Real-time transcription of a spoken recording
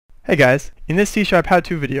Hey guys, in this C#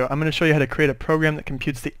 how-to video I'm going to show you how to create a program that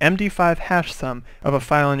computes the MD5 hash sum of a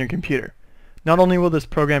file on your computer. Not only will this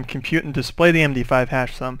program compute and display the MD5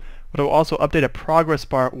 hash sum, but it will also update a progress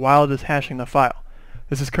bar while it is hashing the file.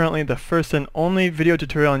 This is currently the first and only video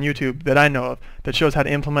tutorial on YouTube that I know of that shows how to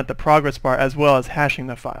implement the progress bar as well as hashing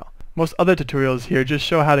the file. Most other tutorials here just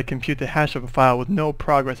show how to compute the hash of a file with no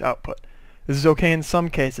progress output. This is okay in some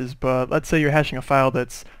cases, but let's say you're hashing a file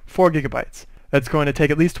that's 4 gigabytes. That's going to take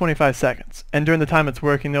at least 25 seconds, and during the time it's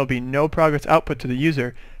working there will be no progress output to the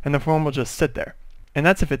user and the form will just sit there. And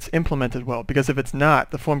that's if it's implemented well, because if it's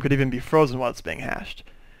not, the form could even be frozen while it's being hashed.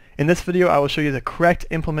 In this video I will show you the correct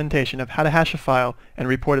implementation of how to hash a file and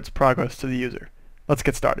report its progress to the user. Let's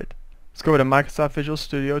get started. Let's go over to Microsoft Visual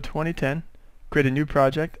Studio 2010, create a new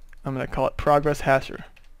project. I'm going to call it Progress Hasher.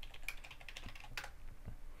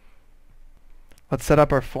 Let's set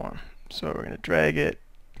up our form. So we're going to drag it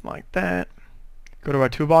like that. Go to our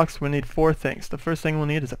toolbox. We'll need 4 things. The first thing we'll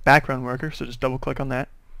need is a background worker, so just double click on that.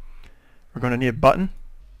 We're going to need a button.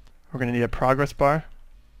 We're going to need a progress bar.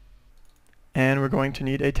 And we're going to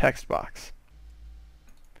need a text box.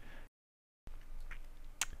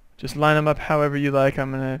 Just line them up however you like.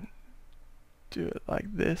 I'm going to do it like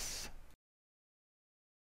this.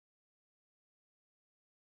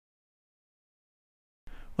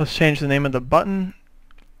 Let's change the name of the button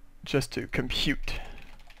just to compute.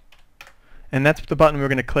 And that's the button we're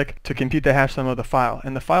going to click to compute the hash sum of the file.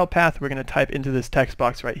 And the file path we're going to type into this text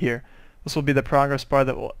box right here. This will be the progress bar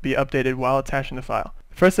that will be updated while it's hashing the file.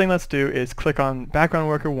 The first thing let's do is click on background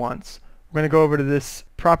worker once. We're going to go over to this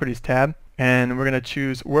properties tab and we're going to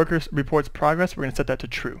choose worker reports progress. We're going to set that to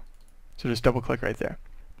true. So just double click right there.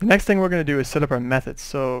 The next thing we're going to do is set up our methods.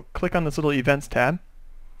 So click on this little events tab.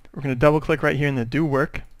 We're going to double click right here in the do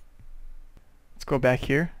work. Let's go back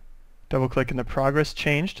here. Double click in the progress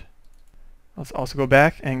changed. Let's also go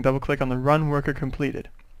back and double click on the run worker completed.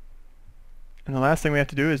 And the last thing we have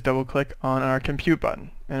to do is double click on our compute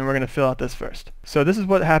button, and we're going to fill out this first. So this is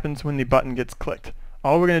what happens when the button gets clicked.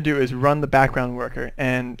 All we're going to do is run the background worker,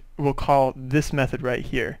 and we'll call this method right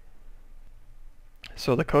here.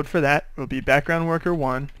 So the code for that will be background worker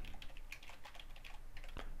 1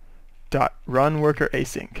 dot run worker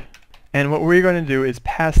async. And what we're going to do is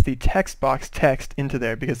pass the text box text into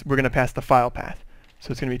there because we're going to pass the file path. So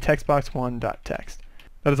it's going to be textbox1.text.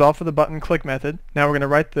 That is all for the button click method. Now we're going to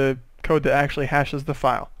write the code that actually hashes the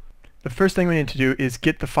file. The first thing we need to do is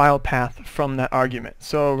get the file path from that argument.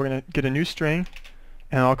 So we're going to get a new string,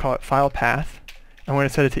 and I'll call it file path. And we're going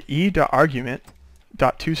to set it to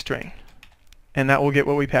e.argument.toString. And that will get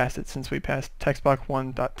what we passed it since we passed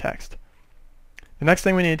textbox1.text. The next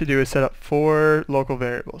thing we need to do is set up 4 local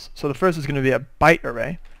variables. So the first is going to be a byte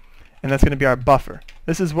array, and that's going to be our buffer.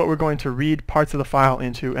 This is what we're going to read parts of the file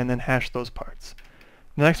into and then hash those parts.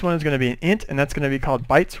 The next one is going to be an int, and that's going to be called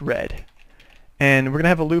bytes read. And we're going to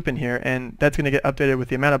have a loop in here, and that's going to get updated with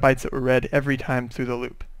the amount of bytes that were read every time through the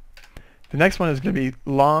loop. The next one is going to be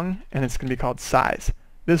long, and it's going to be called size.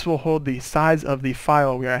 This will hold the size of the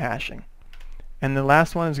file we are hashing. And the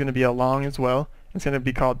last one is going to be a long as well. It's going to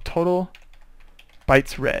be called total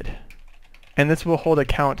bytes read. And this will hold a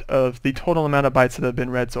count of the total amount of bytes that have been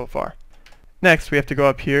read so far. Next, we have to go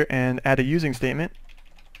up here and add a using statement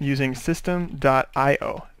using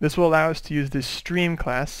system.io. This will allow us to use this stream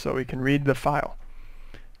class so we can read the file.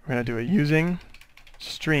 We're going to do a using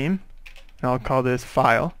stream, and I'll call this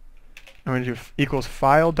file. I'm going to do equals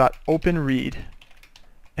file.openRead,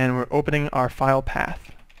 and we're opening our file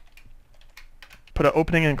path. Put an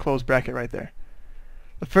opening and close bracket right there.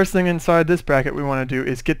 The first thing inside this bracket we want to do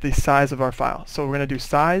is get the size of our file. So we're going to do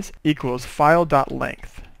size equals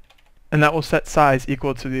file.length, and that will set size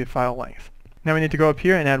equal to the file length. Now we need to go up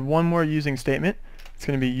here and add one more using statement. It's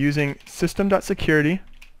going to be using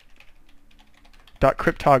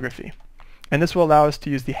system.security.cryptography. And this will allow us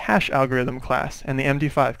to use the hash algorithm class and the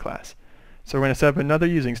MD5 class. So we're going to set up another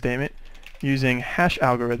using statement using hash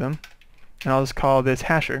algorithm, and I'll just call this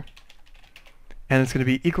hasher. And it's going to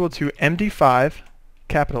be equal to MD5,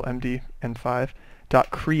 capital MD and 5,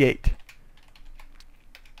 dot create.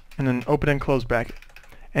 And then open and close bracket.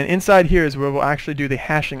 And inside here is where we'll actually do the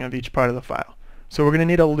hashing of each part of the file. So we're going to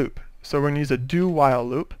need a loop. So we're going to use a do while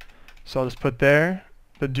loop. So I'll just put there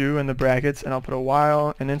the do in the brackets, and I'll put a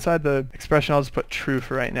while, and inside the expression I'll just put true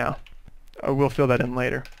for right now. We'll fill that in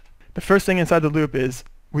later. The first thing inside the loop is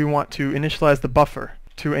we want to initialize the buffer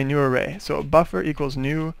to a new array. So buffer equals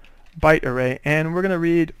new byte array, and we're going to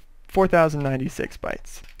read 4096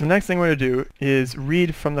 bytes. The next thing we're going to do is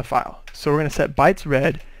read from the file. So we're going to set bytes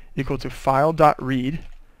read equal to file.read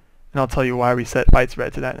and I'll tell you why we set bytes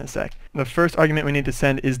read to that in a sec. The first argument we need to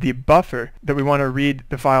send is the buffer that we want to read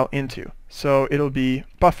the file into. So it'll be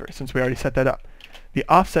buffer, since we already set that up. The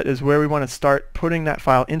offset is where we want to start putting that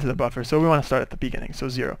file into the buffer, so we want to start at the beginning, so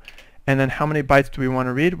 0. And then how many bytes do we want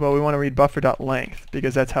to read? Well, we want to read buffer.length,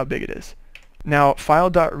 because that's how big it is. Now,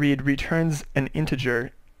 file.read returns an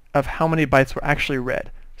integer of how many bytes were actually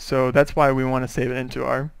read. So that's why we want to save it into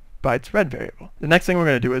our bytes read variable. The next thing we're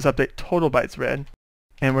going to do is update total bytes read,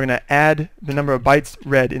 and we're going to add the number of bytes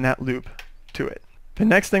read in that loop to it. The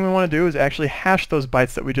next thing we want to do is actually hash those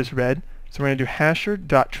bytes that we just read. So we're going to do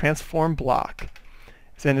hasher.transformBlock.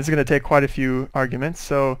 And this is going to take quite a few arguments.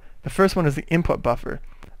 So the first one is the input buffer.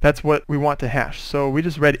 That's what we want to hash. So we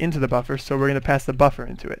just read into the buffer, so we're going to pass the buffer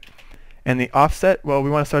into it. And the offset, well,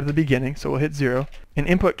 we want to start at the beginning, so we'll hit 0. In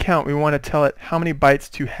input count, we want to tell it how many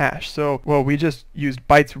bytes to hash. So, well, we just used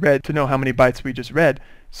bytes read to know how many bytes we just read,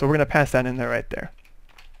 so we're going to pass that in there right there.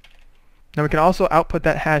 Now we can also output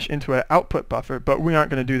that hash into an output buffer, but we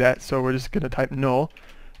aren't going to do that, so we're just going to type null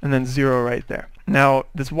and then 0 right there. Now,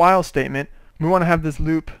 this while statement, we want to have this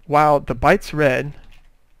loop while the bytes read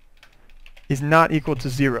is not equal to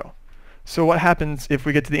 0. So what happens if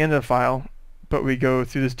we get to the end of the file, but we go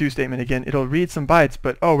through this do statement again? It'll read some bytes,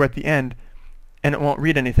 but oh, we're at the end, and it won't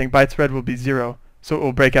read anything. Bytes read will be 0, so it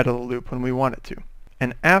will break out of the loop when we want it to.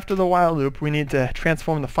 And after the while loop, we need to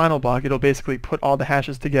transform the final block. It'll basically put all the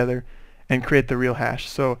hashes together and create the real hash.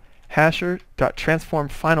 So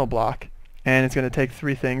hasher.transformFinalBlock, and it's going to take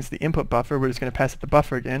 3 things. The input buffer, we're just going to pass it the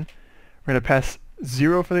buffer again. We're going to pass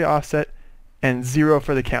 0 for the offset and 0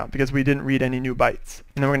 for the count because we didn't read any new bytes.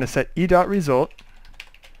 And then we're going to set e.result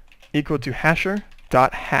equal to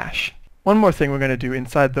hasher.hash. One more thing we're going to do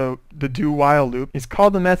inside the do while loop is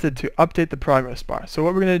call the method to update the progress bar. So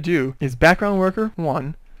what we're going to do is background worker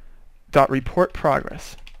 1 dot report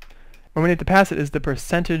progress. What we need to pass it is the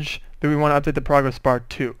percentage that we want to update the progress bar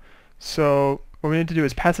to. So what we need to do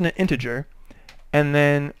is pass in an integer, and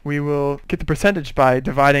then we will get the percentage by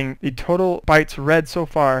dividing the total bytes read so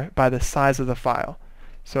far by the size of the file.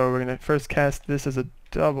 So we're going to first cast this as a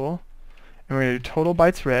double, and we're going to do total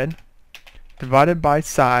bytes read divided by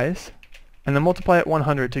size, and then multiply it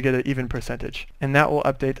 100 to get an even percentage. And that will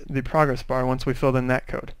update the progress bar once we filled in that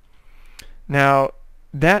code. Now,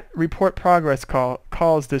 that report progress call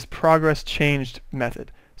calls this progress changed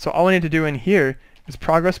method. So all we need to do in here is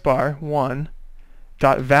ProgressBar 1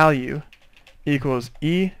 dot value equals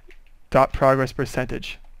e.progress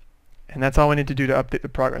percentage. And that's all we need to do to update the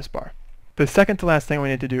progress bar. The second to last thing we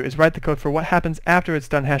need to do is write the code for what happens after it's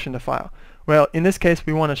done hashing the file. Well, in this case,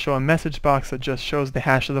 we want to show a message box that just shows the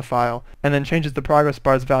hash of the file and then changes the progress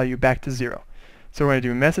bar's value back to 0. So we're going to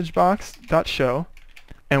do messagebox.show,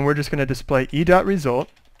 and we're just going to display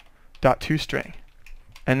e.result.toString.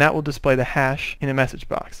 And that will display the hash in a message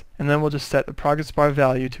box. And then we'll just set the progress bar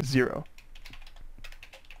value to 0.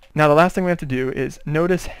 Now the last thing we have to do is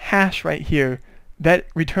notice hash right here. That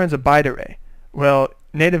returns a byte array. Well,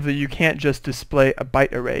 natively you can't just display a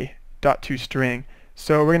byte array .toString.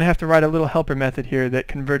 So we're going to have to write a little helper method here that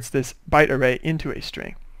converts this byte array into a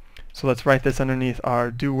string. So let's write this underneath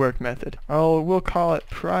our doWork method. We'll call it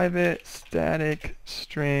private static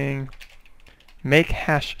string make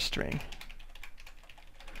hash string.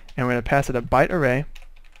 And we're going to pass it a byte array.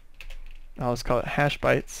 I'll just call it hash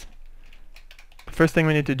bytes. The first thing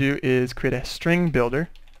we need to do is create a string builder.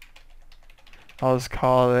 I'll just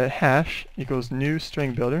call it hash equals new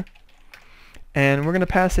string builder. And we're going to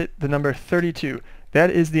pass it the number 32. That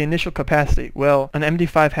is the initial capacity. Well, an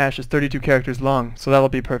MD5 hash is 32 characters long, so that'll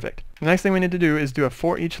be perfect. The next thing we need to do is do a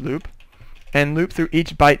for each loop and loop through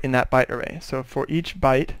each byte in that byte array. So for each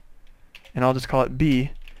byte, and I'll just call it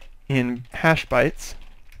b in hash bytes,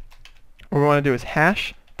 what we want to do is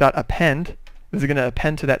hash.append. This is going to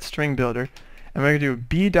append to that string builder. And we're going to do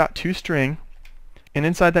b.toString, and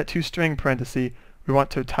inside that toString parenthesis, we want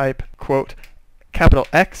to type, quote, capital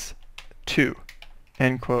X 2,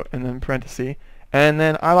 end quote, and then parenthesis. And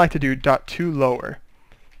then I like to do .toLower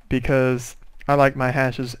because I like my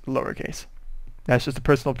hashes lowercase. That's just a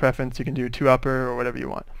personal preference. You can do toUpper or whatever you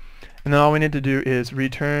want. And then all we need to do is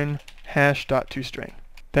return hash.toString.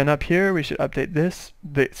 Then up here we should update this,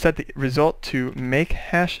 set the result to make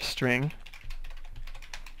hash string,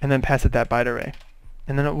 and then pass it that byte array.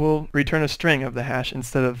 And then it will return a string of the hash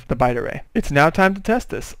instead of the byte array. It's now time to test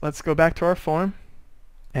this. Let's go back to our form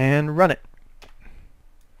and run it.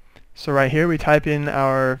 So right here we type in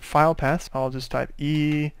our file path. I'll just type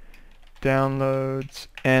e downloads,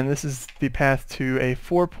 and this is the path to a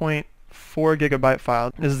 4.4 gigabyte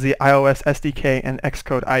file. This is the iOS SDK and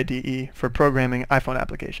Xcode IDE for programming iPhone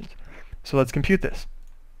applications. So let's compute this.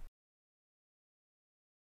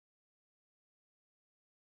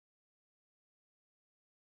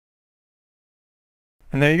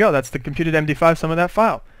 And there you go. That's the computed MD5 sum of that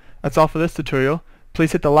file. That's all for this tutorial.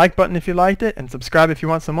 Please hit the like button if you liked it, and subscribe if you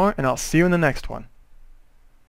want some more, and I'll see you in the next one.